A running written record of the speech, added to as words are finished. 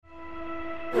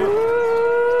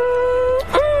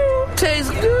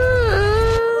Tastes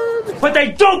good. But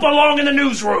they don't belong in the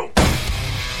newsroom.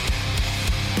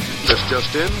 This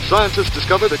just in, scientists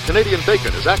discover that Canadian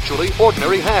bacon is actually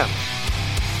ordinary ham.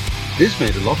 This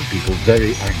made a lot of people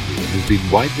very angry and has been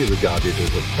widely regarded as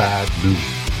a bad movie.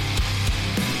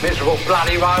 Miserable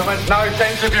bloody Romans, no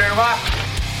sense of humour.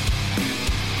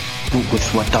 With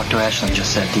what Dr. Ashland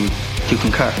just said, do you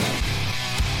concur?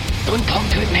 Don't talk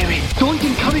to it, Mary. Don't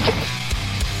encourage it.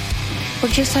 We're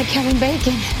just like Kevin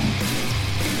Bacon.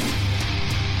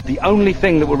 The only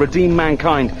thing that will redeem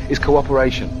mankind is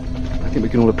cooperation. I think we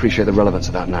can all appreciate the relevance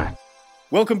of that now.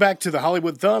 Welcome back to the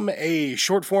Hollywood Thumb, a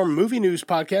short-form movie news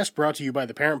podcast brought to you by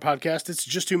the Parent Podcast. It's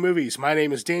Just Two Movies. My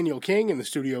name is Daniel King. In the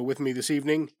studio with me this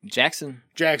evening, Jackson.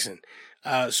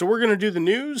 So we're going to do the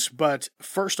news, but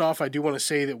first off, I do want to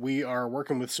say that we are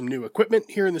working with some new equipment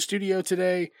here in the studio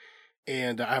today,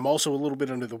 and I'm also a little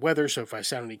bit under the weather, so if I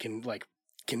sound any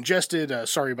congested,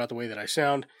 sorry about the way that I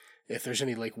sound. If there's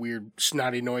any weird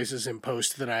snotty noises in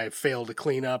post that I fail to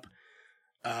clean up,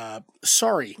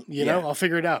 sorry, you know, I'll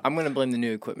figure it out. I'm going to blame the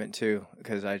new equipment too,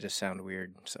 because I just sound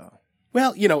weird, so.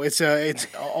 Well, you know, it's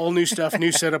all new stuff,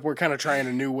 new setup. We're kind of trying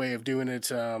a new way of doing it,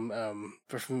 from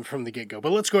the get-go.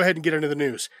 But let's go ahead and get into the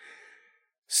news.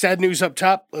 Sad news up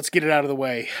top. Let's get it out of the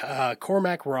way.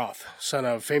 Cormac Roth, son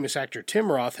of famous actor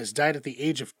Tim Roth, has died at the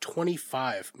age of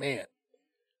 25. Man.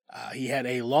 He had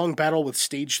a long battle with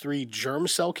stage 3 germ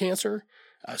cell cancer.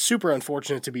 Super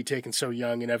unfortunate to be taken so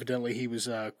young, and evidently he was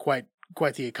quite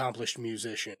the accomplished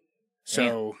musician.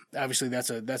 So obviously that's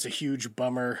a huge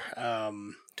bummer.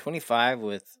 25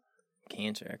 with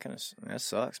cancer, that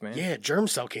sucks, man. Yeah, germ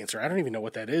cell cancer. I don't even know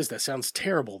what that is. That sounds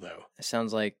terrible, though. It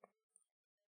sounds like,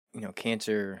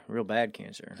 cancer, real bad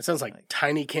cancer. It sounds like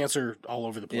tiny cancer all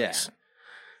over the place. Yeah.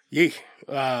 Yee.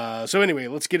 So anyway,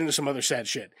 let's get into some other sad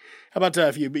shit. How about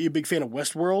if you're a big fan of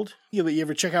Westworld? You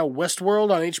ever check out Westworld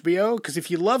on HBO? Because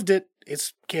if you loved it,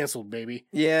 it's canceled, baby.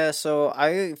 Yeah, so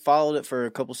I followed it for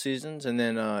a couple seasons, and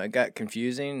then it got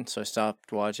confusing, so I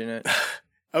stopped watching it.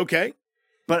 Okay.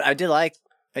 But I did like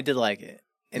it.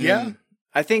 And then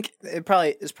I think it's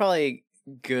probably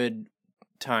a good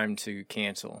time to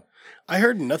cancel. I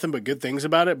heard nothing but good things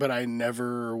about it, but I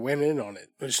never went in on it.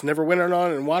 I just never went in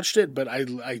on it and watched it, but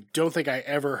I don't think I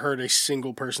ever heard a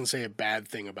single person say a bad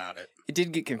thing about it. It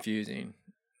did get confusing.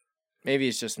 Maybe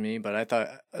it's just me, but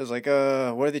I was like, what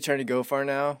are they trying to go for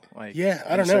now? I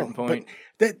don't know. Point.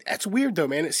 But that's weird, though,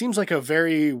 man. It seems like a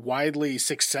very widely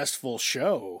successful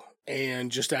show,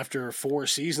 and just after 4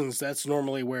 seasons, that's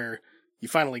normally where you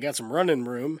finally got some running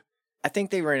room. I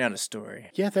think they ran out of story.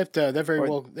 Yeah, that very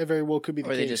well could be the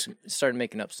case. Or they just started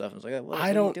making up stuff. I was like, what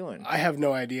are you doing? I have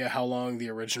no idea how long the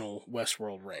original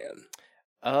Westworld ran.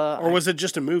 Or was it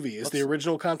just a movie? Is the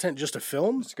original content just a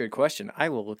film? That's a good question. I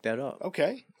will look that up.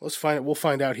 Okay, let's find it. We'll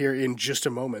find out here in just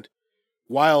a moment.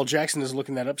 While Jackson is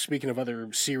looking that up, speaking of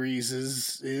other series,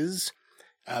 is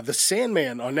The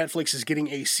Sandman on Netflix is getting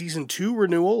a season 2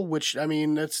 renewal, which, I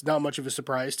mean, that's not much of a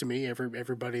surprise to me.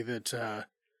 Everybody that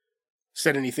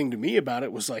said anything to me about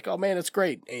it was like, oh man, it's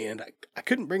great. And I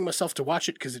couldn't bring myself to watch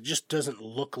it because it just doesn't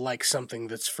look like something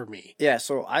that's for me. Yeah,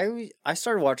 so I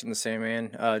started watching The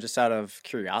Sandman just out of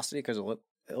curiosity because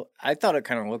I thought it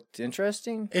kind of looked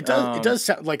interesting. It does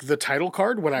sound like the title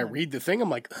card. When I read the thing, I'm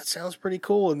like, that sounds pretty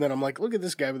cool. And then I'm like, look at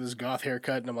this guy with his goth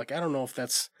haircut. And I'm like, I don't know if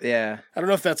that's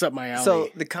up my alley. So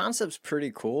the concept's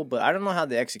pretty cool, but I don't know how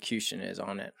the execution is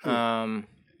on it.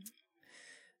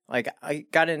 I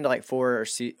got into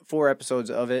 4 episodes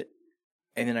of it,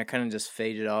 and then I kind of just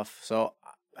faded off. So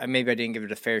maybe I didn't give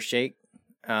it a fair shake.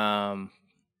 I've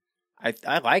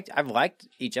liked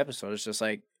each episode. It's just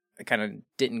it kind of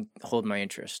didn't hold my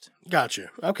interest. Gotcha.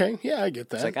 Okay, yeah, I get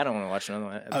that. It's I don't want to watch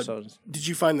another episode. Did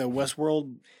you find the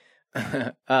Westworld?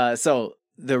 So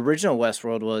the original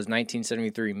Westworld was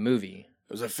 1973 movie.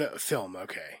 It was a film.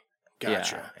 Okay,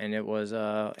 gotcha. Yeah, and it was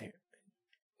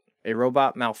a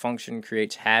robot malfunction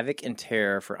creates havoc and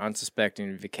terror for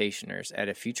unsuspecting vacationers at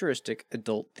a futuristic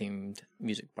adult-themed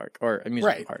music park or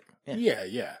amusement park.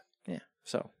 Yeah.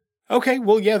 So okay,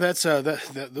 well, yeah, that's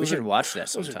we should watch that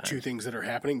sometime. Those are 2 things that are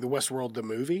happening. The Westworld, the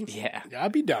movie. Yeah,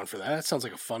 I'd be down for that. That sounds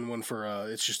like a fun one for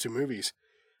It's Just Two Movies.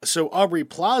 So Aubrey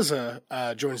Plaza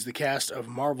joins the cast of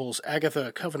Marvel's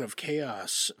Agatha: Coven of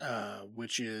Chaos,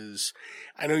 which is,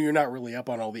 I know you're not really up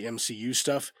on all the MCU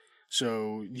stuff.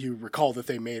 So you recall that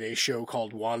they made a show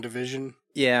called WandaVision?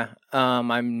 Yeah,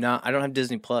 I'm not. I don't have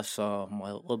Disney Plus, so I'm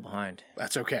a little behind.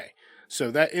 That's okay.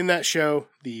 So that in that show,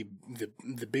 the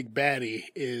big baddie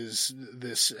is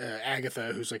this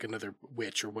Agatha, who's like another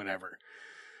witch or whatever,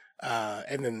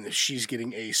 and then she's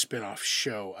getting a spin-off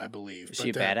show, I believe. Is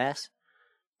she a badass?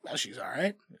 Well, she's all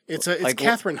right. It's Like,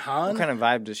 Catherine Hahn. What kind of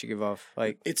vibe does she give off?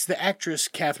 Like, It's the actress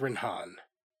Catherine Hahn.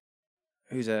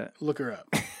 who's that? Look her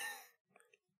up.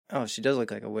 Oh, she does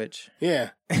look like a witch. Yeah.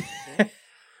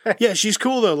 Yeah, she's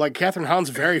cool though. Like Catherine Hahn's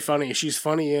very funny. She's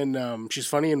funny in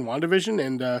WandaVision,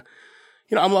 and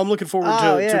I'm looking forward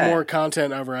to more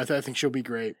content of her. I think she'll be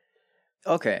great.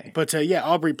 Okay. But yeah,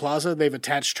 Aubrey Plaza, they've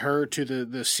attached her to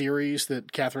the series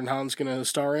that Catherine Hahn's going to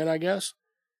star in, I guess.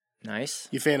 Nice.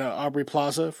 You fan of Aubrey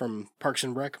Plaza from Parks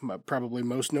and Rec, probably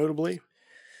most notably?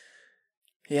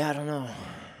 Yeah, I don't know.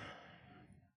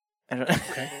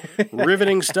 Okay.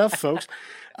 Riveting stuff, folks.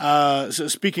 So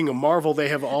speaking of Marvel, they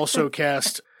have also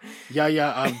cast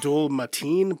Yahya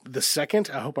Abdul-Mateen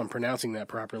II. I hope I'm pronouncing that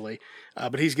properly.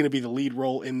 But he's going to be the lead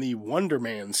role in the Wonder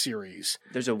Man series.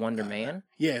 There's a Wonder Man?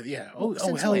 Yeah. Oh,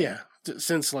 hell when? yeah.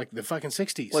 Since like the fucking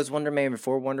 60s. Was Wonder Man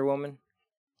before Wonder Woman?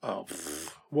 Oh,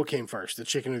 what came first, the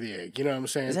chicken or the egg? You know what I'm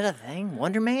saying? Is that a thing?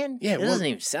 Wonder Man? Yeah. It doesn't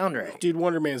even sound right. Dude,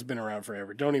 Wonder Man's been around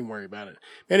forever. Don't even worry about it.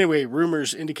 Anyway,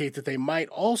 rumors indicate that they might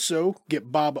also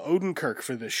get Bob Odenkirk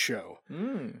for this show.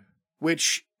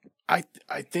 Which I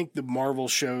think the Marvel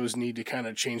shows need to kind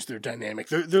of change their dynamic.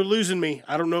 They're losing me.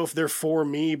 I don't know if they're for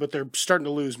me, but they're starting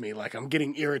to lose me. Like, I'm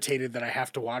getting irritated that I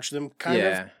have to watch them, kind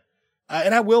of.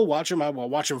 And I will watch them. I will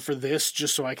watch them for this,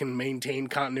 just so I can maintain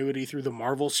continuity through the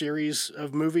Marvel series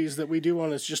of movies that we do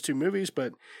on It's Just Two Movies.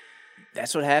 But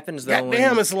that's what happens, though.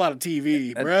 Goddamn, it's a lot of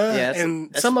TV, bruh. Yeah,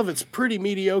 and some of it's pretty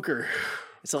mediocre.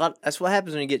 It's a lot. That's what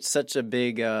happens when you get such a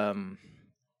big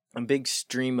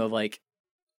stream of, like,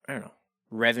 I don't know,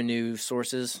 revenue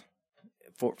sources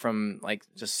from like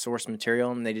just source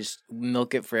material, and they just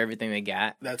milk it for everything they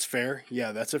got. That's fair.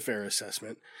 Yeah, that's a fair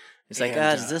assessment. It's like,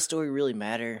 does this story really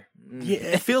matter? Yeah,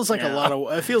 it feels like a lot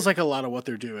of what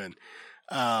they're doing.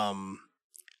 I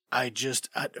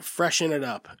freshen it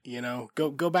up,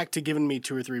 Go back to giving me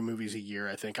 2 or 3 movies a year.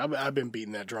 I think I've been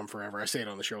beating that drum forever. I say it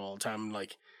on the show all the time.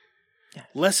 Like,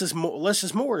 less is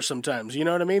more sometimes. You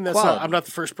know what I mean? I'm not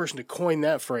the first person to coin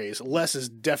that phrase. Less is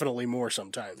definitely more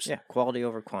sometimes. Yeah, quality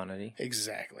over quantity.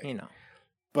 Exactly.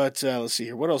 But let's see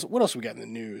here. What else we got in the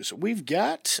news? We've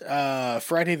got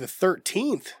Friday the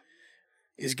 13th.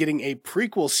 Is getting a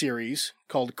prequel series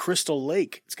called Crystal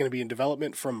Lake. It's going to be in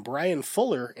development from Brian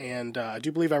Fuller, and I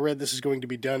do believe I read this is going to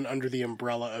be done under the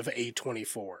umbrella of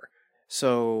A24.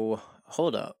 So,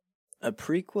 hold up. A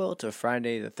prequel to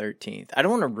Friday the 13th. I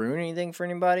don't want to ruin anything for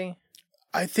anybody.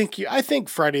 I think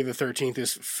Friday the 13th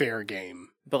is fair game.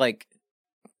 But, like,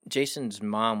 Jason's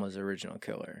mom was the original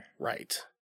killer. Right.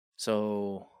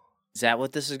 So, is that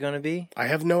what this is going to be? I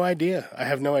have no idea.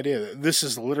 This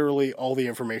is literally all the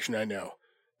information I know.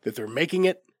 That they're making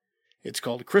it. It's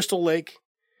called Crystal Lake.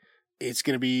 It's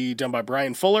going to be done by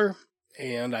Brian Fuller,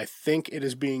 and I think it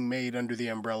is being made under the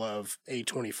umbrella of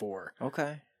A24.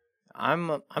 Okay. I'm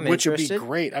Which interested. Would be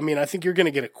great. I mean, I think you're going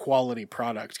to get a quality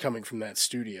product coming from that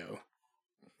studio.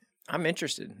 I'm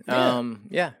interested.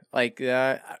 Yeah. Like,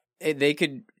 they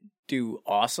could do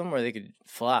awesome or they could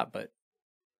flop, but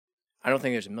I don't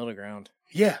think there's a middle ground.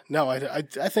 Yeah, no, I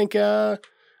think it'll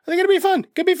be fun.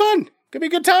 Could be fun. Could be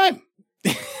a good time.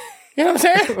 You know what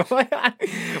I'm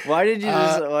saying? Why did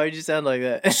you sound like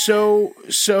that?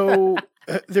 So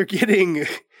they're getting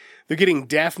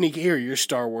Daphne. Here, you're a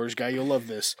Star Wars guy. You'll love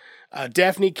this.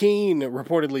 Daphne Keane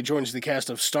reportedly joins the cast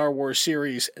of Star Wars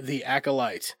series The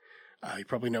Acolyte. You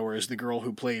probably know her as the girl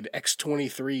who played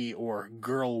X-23 or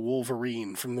Girl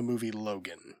Wolverine from the movie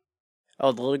Logan.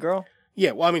 Oh, the little girl?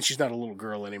 Yeah, well, I mean, she's not a little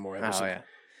girl anymore. Yeah.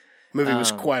 Movie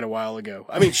was quite a while ago.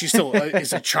 I mean, she still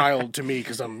is a child to me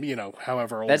because I'm,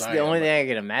 however old I am. That's the only thing I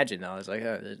can imagine, though. It's like,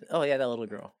 oh, yeah, that little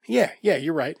girl. Yeah,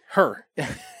 you're right. Her.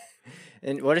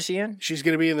 And what is she in? She's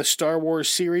going to be in the Star Wars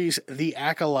series The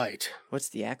Acolyte. What's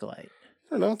The Acolyte?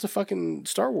 I don't know. It's a fucking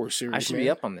Star Wars series, I should be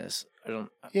up on this.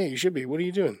 Yeah, you should be. What are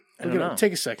you doing? I don't know.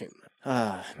 Take a second.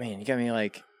 Man, you got me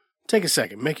like... Take a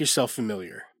second. Make yourself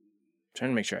familiar. I'm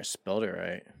trying to make sure I spelled it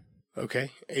right.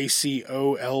 Okay.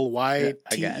 ACOLYTE,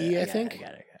 I think. I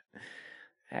got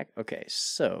it. Okay,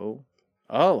 so...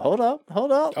 Oh, hold up.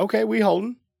 Okay, we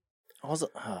holding.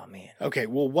 Oh, man. Okay,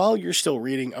 well, while you're still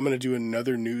reading, I'm going to do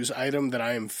another news item that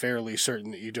I am fairly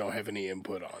certain that you don't have any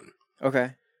input on.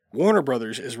 Okay. Warner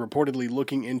Brothers is reportedly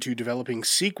looking into developing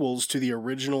sequels to the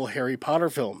original Harry Potter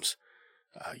films.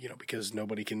 Because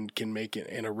nobody can make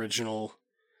an original...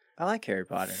 I like Harry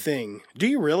Potter. Thing. Do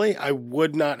you really? I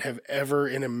would not have ever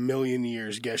in a million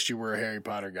years guessed you were a Harry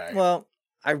Potter guy. Well,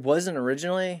 I wasn't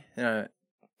originally. And I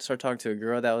started talking to a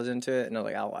girl that was into it, and I was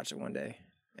like, I'll watch it one day.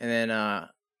 And then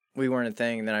we weren't a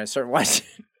thing, and then I started watching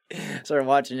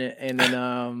it, and then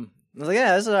I was like,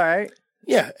 yeah, this is all right.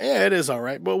 Yeah, it is all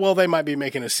right. But, well, they might be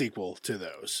making a sequel to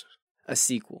those. A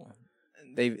sequel.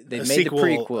 They made the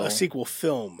prequel. A sequel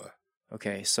film.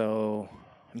 Okay, so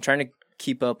I'm trying to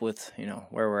keep up with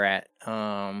where we're at.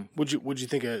 What'd you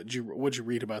think? What'd you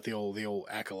read about the old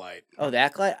Acolyte? Oh, the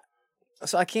Acolyte.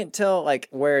 So I can't tell like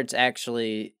where it's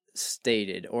actually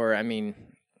stated, or I mean,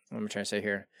 what am I trying to say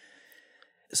here?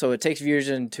 So it takes viewers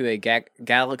into a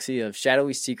galaxy of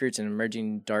shadowy secrets and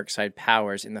emerging dark side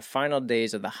powers in the final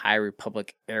days of the High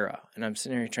Republic era. And I'm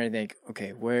sitting here trying to think,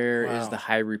 okay, where is the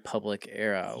High Republic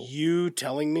era? You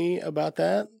telling me about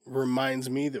that reminds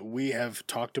me that we have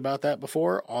talked about that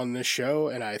before on this show,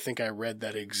 and I think I read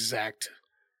that exact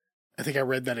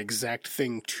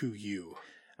thing to you.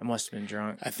 I must have been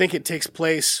drunk. I think it takes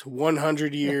place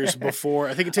 100 years before.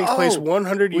 I think it takes place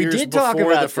 100 years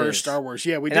before the first Star Wars.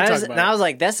 Yeah, we did talk about it. And I was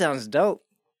like, that sounds dope.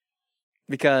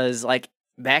 Because, like,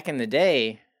 back in the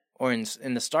day, or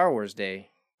in the Star Wars day,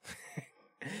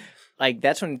 like,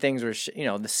 that's when things were,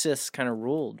 the Sith kind of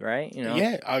ruled, right?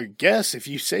 Yeah, I guess, if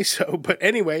you say so. But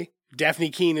anyway, Daphne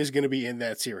Keane is going to be in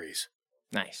that series.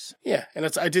 Nice. Yeah, and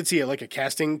I did see like a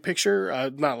casting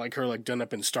picture. Not like her, like, done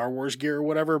up in Star Wars gear or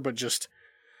whatever, but just...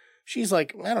 She's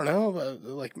like, I don't know,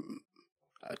 like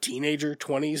a teenager,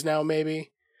 20s now, maybe.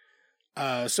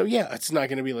 So yeah, it's not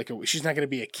going to be she's not going to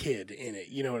be a kid in it.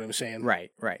 You know what I'm saying?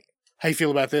 Right. How do you feel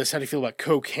about this? How do you feel about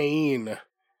cocaine,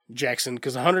 Jackson?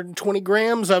 Because 120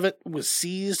 grams of it was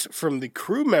seized from the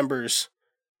crew members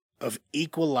of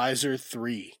Equalizer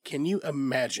 3. Can you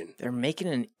imagine? They're making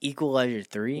an Equalizer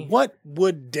 3? What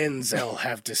would Denzel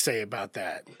have to say about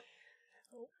that?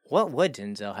 What would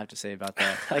Denzel have to say about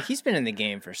that? Like, he's been in the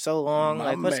game for so long.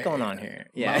 What's going on here?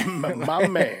 Yeah. My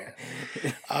man.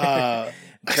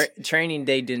 Training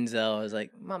Day Denzel is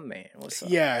like, my man, what's up?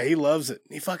 Yeah, he loves it.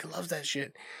 He fucking loves that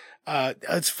shit.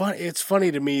 It's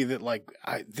funny to me that, like,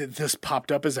 this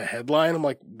popped up as a headline. I'm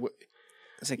like, what?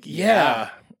 It's like, yeah.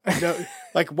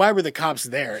 Like, why were the cops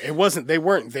there? They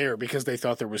weren't there because they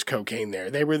thought there was cocaine there.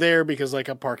 They were there because, like,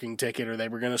 a parking ticket, or they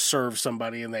were going to serve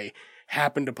somebody and they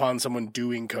happened upon someone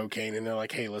doing cocaine, and they're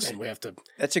like, hey, listen, we have to...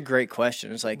 That's a great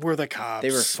question. It's like... We're the cops.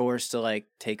 They were forced to, like,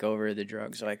 take over the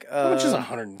drugs. Like, how much is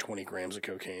 120 grams of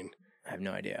cocaine? I have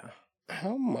no idea.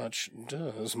 How much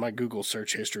does... My Google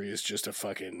search history is just a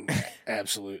fucking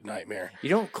absolute nightmare. You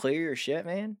don't clear your shit,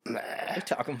 man? Nah. What are you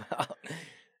talking about?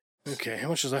 Okay, how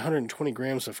much does 120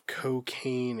 grams of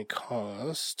cocaine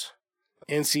cost?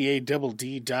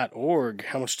 NCADD.org.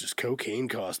 How much does cocaine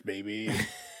cost, baby?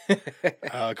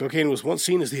 Cocaine was once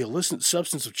seen as the illicit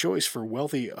substance of choice for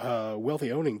wealthy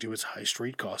owning to its high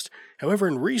street cost. However,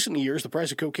 in recent years, the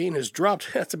price of cocaine has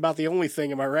dropped. That's about the only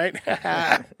thing, am I right?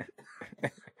 I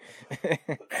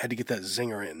had to get that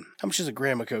zinger in. How much is a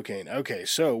gram of cocaine? Okay,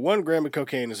 so 1 gram of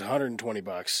cocaine is $120.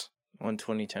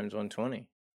 120 times 120.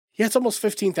 Yeah, it's almost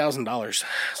 $15,000.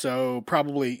 So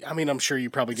probably, I mean, I'm sure you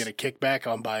probably get a kickback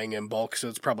on buying in bulk, so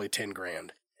it's probably 10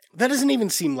 grand. That doesn't even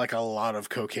seem like a lot of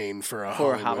cocaine for a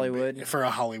Hollywood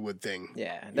thing.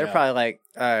 Yeah, they're probably like,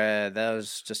 that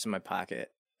was just in my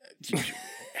pocket.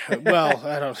 Well,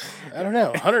 I don't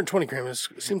know. 120 grams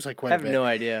seems like quite a bit. I have no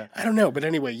idea. I don't know, but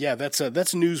anyway, yeah, that's a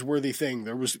newsworthy thing.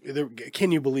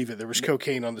 Can you believe it? There was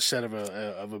cocaine on the set of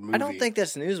a movie. I don't think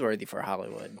that's newsworthy for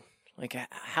Hollywood. Like,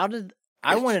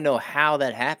 I want to know how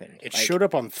that happened. It showed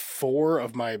up on 4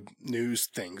 of my news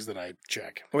things that I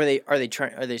check. Are they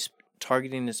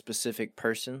targeting a specific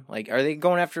person? Like, are they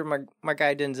going after my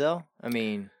guy Denzel? I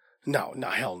mean, no,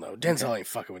 hell no. Denzel ain't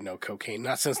fucking with no cocaine.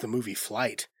 Not since the movie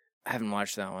Flight. I haven't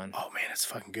watched that one. Oh man, it's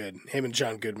fucking good. Him and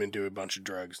John Goodman do a bunch of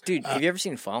drugs. Dude, have you ever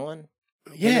seen Fallen?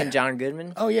 Yeah. Him and John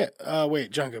Goodman? Oh yeah.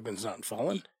 Wait, John Goodman's not in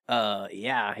Fallen?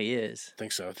 Yeah, he is. I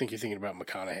think so. I think you're thinking about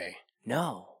McConaughey.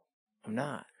 No, I'm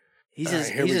not. He's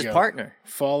his partner.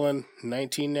 Fallen,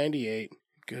 1998.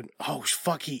 Good. Oh,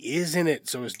 fuck, he is in it.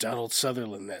 So is Donald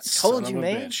Sutherland. That son of a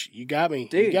man. bitch. You got me.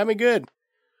 Dude. You got me good.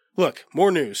 Look,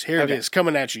 more news. Here it is,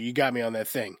 coming at you. You got me on that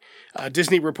thing.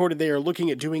 Disney reported they are looking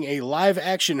at doing a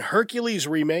live-action Hercules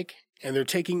remake, and they're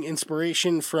taking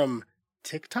inspiration from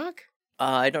TikTok?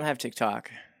 I don't have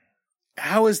TikTok.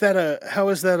 How is that a...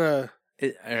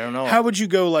 I don't know. How would you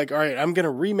go like, all right, I'm going to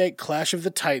remake Clash of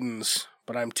the Titans,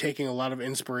 but I'm taking a lot of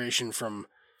inspiration from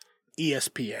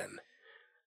ESPN.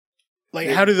 Like,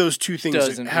 how do those two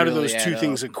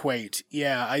things equate?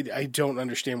 Yeah, I don't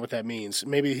understand what that means.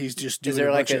 Maybe he's just doing Is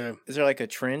there like a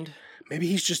trend? Maybe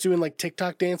he's just doing like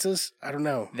TikTok dances. I don't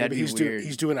know. That'd maybe be weird.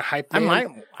 He's doing a hype I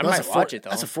dance. might watch it though.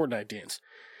 That's a Fortnite dance.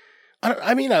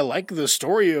 I mean, I like the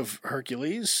story of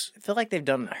Hercules. I feel like they've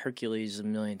done Hercules a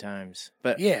million times.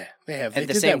 But yeah, they have. At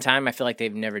the same time, I feel like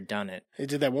they've never done it. They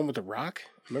did that one with The Rock.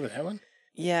 Remember that one?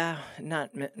 Yeah,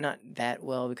 not that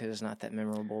well because it's not that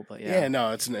memorable, but Yeah,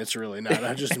 no, it's really not.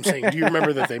 I just am saying, do you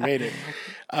remember that they made it?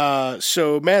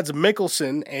 So Mads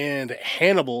Mikkelsen and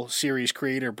Hannibal series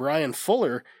creator Brian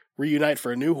Fuller reunite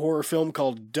for a new horror film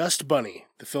called Dust Bunny.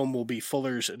 The film will be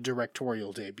Fuller's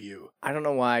directorial debut. I don't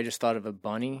know why I just thought of a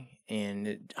bunny and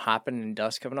it hopping and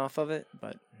dust coming off of it,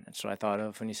 but that's what I thought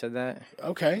of when you said that.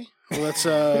 Okay, well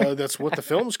that's what the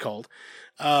film's called.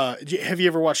 Have you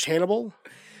ever watched Hannibal?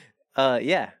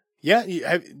 Yeah. Yeah,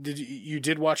 you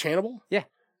did watch Hannibal? Yeah.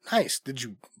 Nice. Did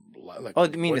you like? Oh,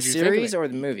 you mean the series or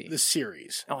the movie? The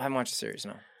series. Oh, I haven't watched the series.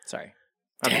 No, sorry.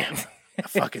 Damn, I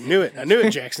fucking knew it. I knew it,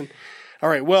 Jackson. All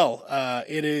right, well,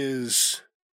 it is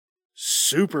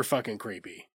super fucking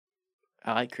creepy.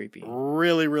 I like creepy.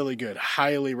 Really, really good.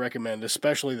 Highly recommend,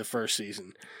 especially the first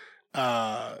season.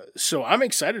 So I'm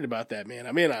excited about that, man.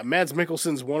 I mean, Mads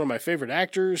Mikkelsen's one of my favorite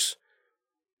actors.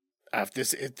 If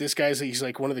this guy's, he's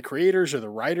like one of the creators or the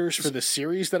writers for the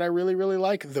series that I really, really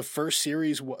like. The first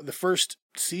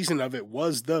season of it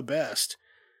was the best.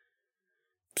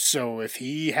 So if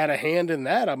he had a hand in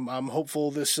that, I'm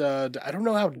hopeful this. I don't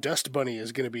know how Dust Bunny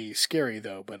is going to be scary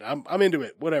though, but I'm into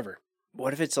it. Whatever.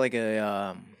 What if it's like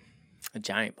a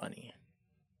giant bunny?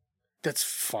 That's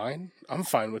fine. I'm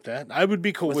fine with that. I would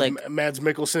be cool with like Mads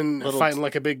Mikkelsen fighting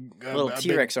like a big little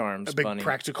T-Rex arms, a big bunny.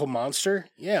 Practical monster.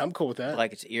 Yeah, I'm cool with that.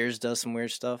 Like its ears does some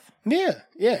weird stuff. Yeah,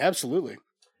 absolutely.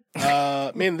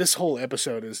 Man, this whole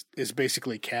episode is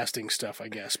basically casting stuff, I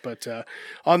guess. But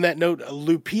on that note,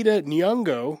 Lupita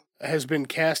Nyong'o has been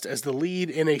cast as the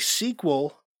lead in a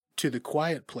sequel to The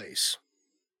Quiet Place.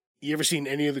 You ever seen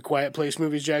any of the Quiet Place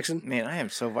movies, Jackson? Man, I am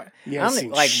so...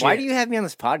 shit. Why do you have me on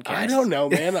this podcast? I don't know,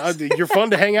 man. You're fun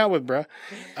to hang out with, bro.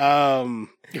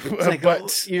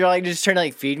 But you're like just trying to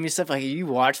like feed me stuff. Like, you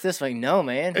watch this? Like, no,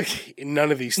 man.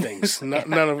 None of these things.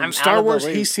 None of them. I'm Star out of the Wars.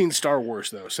 loop. He's seen Star Wars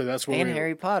though, so that's what. And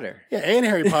Harry Potter. Yeah, and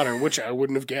Harry Potter, which I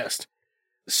wouldn't have guessed.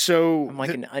 So I'm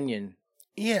like an onion.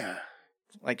 Yeah.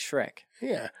 Like Shrek.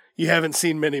 Yeah. You haven't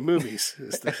seen many movies.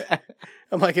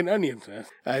 I'm like an onion.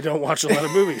 I don't watch a lot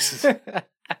of movies.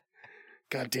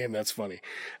 God damn, that's funny.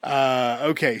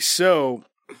 Okay, so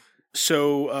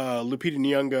Lupita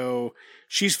Nyong'o,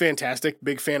 she's fantastic.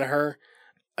 Big fan of her.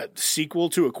 A sequel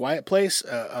to A Quiet Place,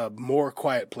 a more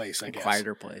quiet place, I guess.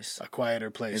 Quieter place. A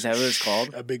quieter place. Is that what it's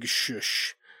called? A big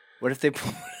shush. What if they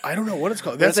put... I don't know what it's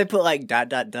called. What if they put like ...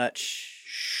 shh?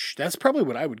 That's probably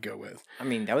what I would go with. I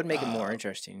mean, that would make it more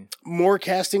interesting. More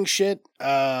casting shit.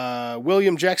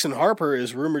 William Jackson Harper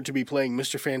is rumored to be playing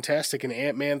Mr. Fantastic in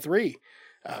Ant-Man 3.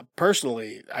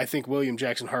 Personally, I think William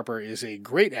Jackson Harper is a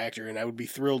great actor, and I would be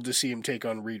thrilled to see him take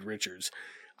on Reed Richards.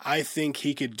 I think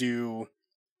he could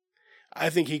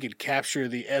capture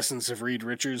the essence of Reed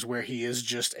Richards, where he is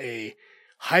just a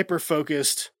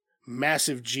hyper-focused,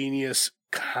 massive genius,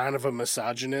 kind of a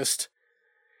misogynist.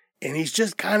 And he's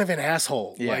just kind of an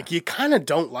asshole. Yeah. Like, you kind of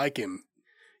don't like him.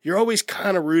 You're always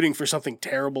kind of rooting for something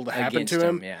terrible to happen to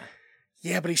him. Yeah.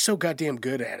 Yeah, but he's so goddamn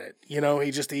good at it. You know,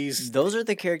 he's... Those are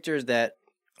the characters that,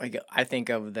 like, I think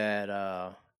of that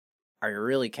are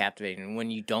really captivating.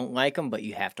 When you don't like them, but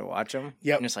you have to watch them.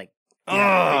 Yep. And it's like,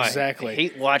 yeah, exactly. I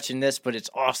hate watching this, but it's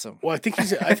awesome. Well, I think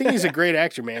he's a great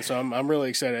actor, man. So I'm really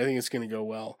excited. I think it's going to go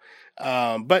well.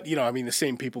 But you know, I mean, the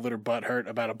same people that are butthurt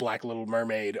about a Black Little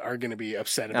Mermaid are going to be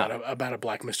upset about a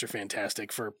Black Mr.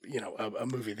 Fantastic for, you know, a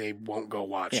movie they won't go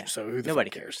watch. Yeah. So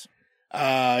nobody cares.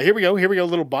 Here we go. A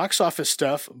little box office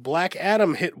stuff. Black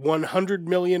Adam hit 100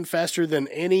 million faster than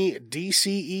any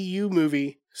DCEU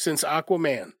movie since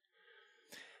Aquaman.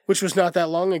 Which was not that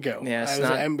long ago. Yeah,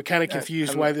 I'm kind of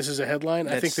confused why this is a headline.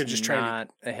 I think they're just trying not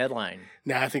a headline.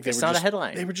 Nah, I think it's not a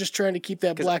headline. They were just trying to keep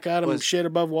that Black Adam shit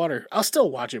above water. I'll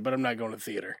still watch it, but I'm not going to the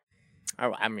theater.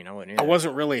 I mean, I wouldn't either. I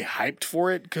wasn't really hyped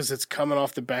for it because it's coming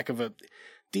off the back of a...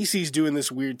 DC's doing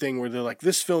this weird thing where they're like,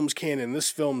 this film's canon, this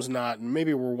film's not, and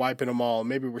maybe we're wiping them all,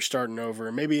 maybe we're starting over,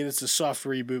 maybe it's a soft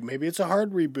reboot, maybe it's a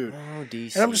hard reboot. Oh,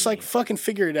 DC. And I'm just like, fucking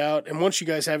figure it out, and once you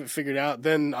guys have it figured out,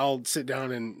 then I'll sit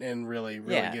down and really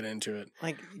get into it.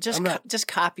 Like, just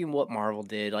copy what Marvel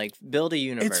did, like, build a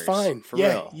universe. It's fine. For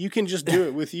real. You can just do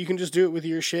it with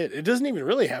your shit. It doesn't even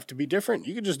really have to be different.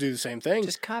 You could just do the same thing.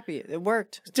 Just copy it. It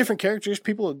worked. It's different characters.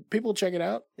 People check it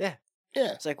out. Yeah.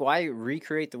 Yeah. It's like, why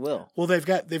recreate the will? Well, they've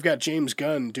got James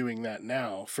Gunn doing that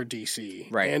now for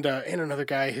DC. Right. And another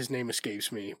guy, his name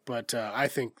escapes me, but I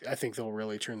think they'll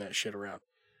really turn that shit around.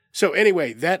 So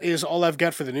anyway, that is all I've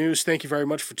got for the news. Thank you very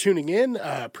much for tuning in.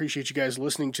 Appreciate you guys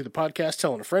listening to the podcast,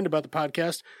 telling a friend about the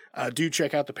podcast. Do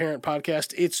check out the parent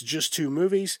podcast, It's Just Two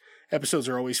Movies. Episodes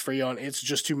are always free on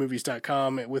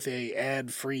itsjusttwomovies.com with a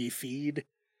ad-free feed.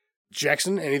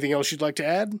 Jackson, anything else you'd like to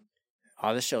add?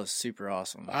 Oh, this show is super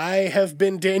awesome. I have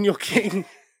been Daniel King.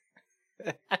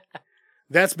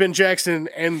 That's Ben Jackson,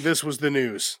 and this was the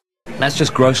news. That's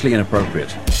just grossly inappropriate.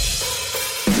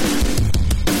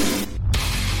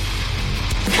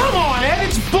 Come on, Ed,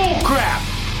 it's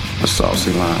bullcrap! A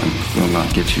saucy line will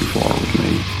not get you far with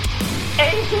me.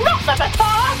 He's not the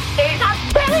Messiah! He's a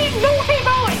very naughty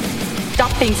boy!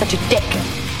 Stop being such a dick.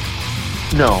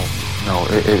 No,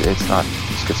 it's not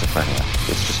schizophrenia.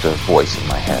 It's just a voice in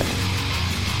my head.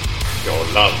 Your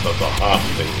love of the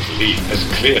halfling's leap has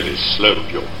clearly slowed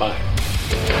your mind.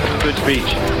 Good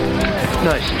speech.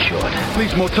 Nice and short.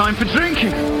 Leaves more time for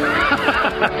drinking. Break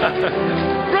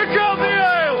out the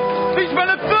ale! These men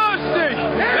are thirsty!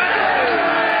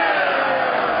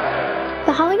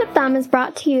 The Hollywood Thumb is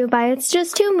brought to you by It's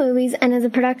Just Two Movies and is a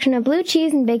production of Blue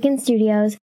Cheese and Bacon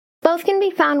Studios. Both can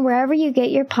be found wherever you get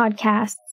your podcasts.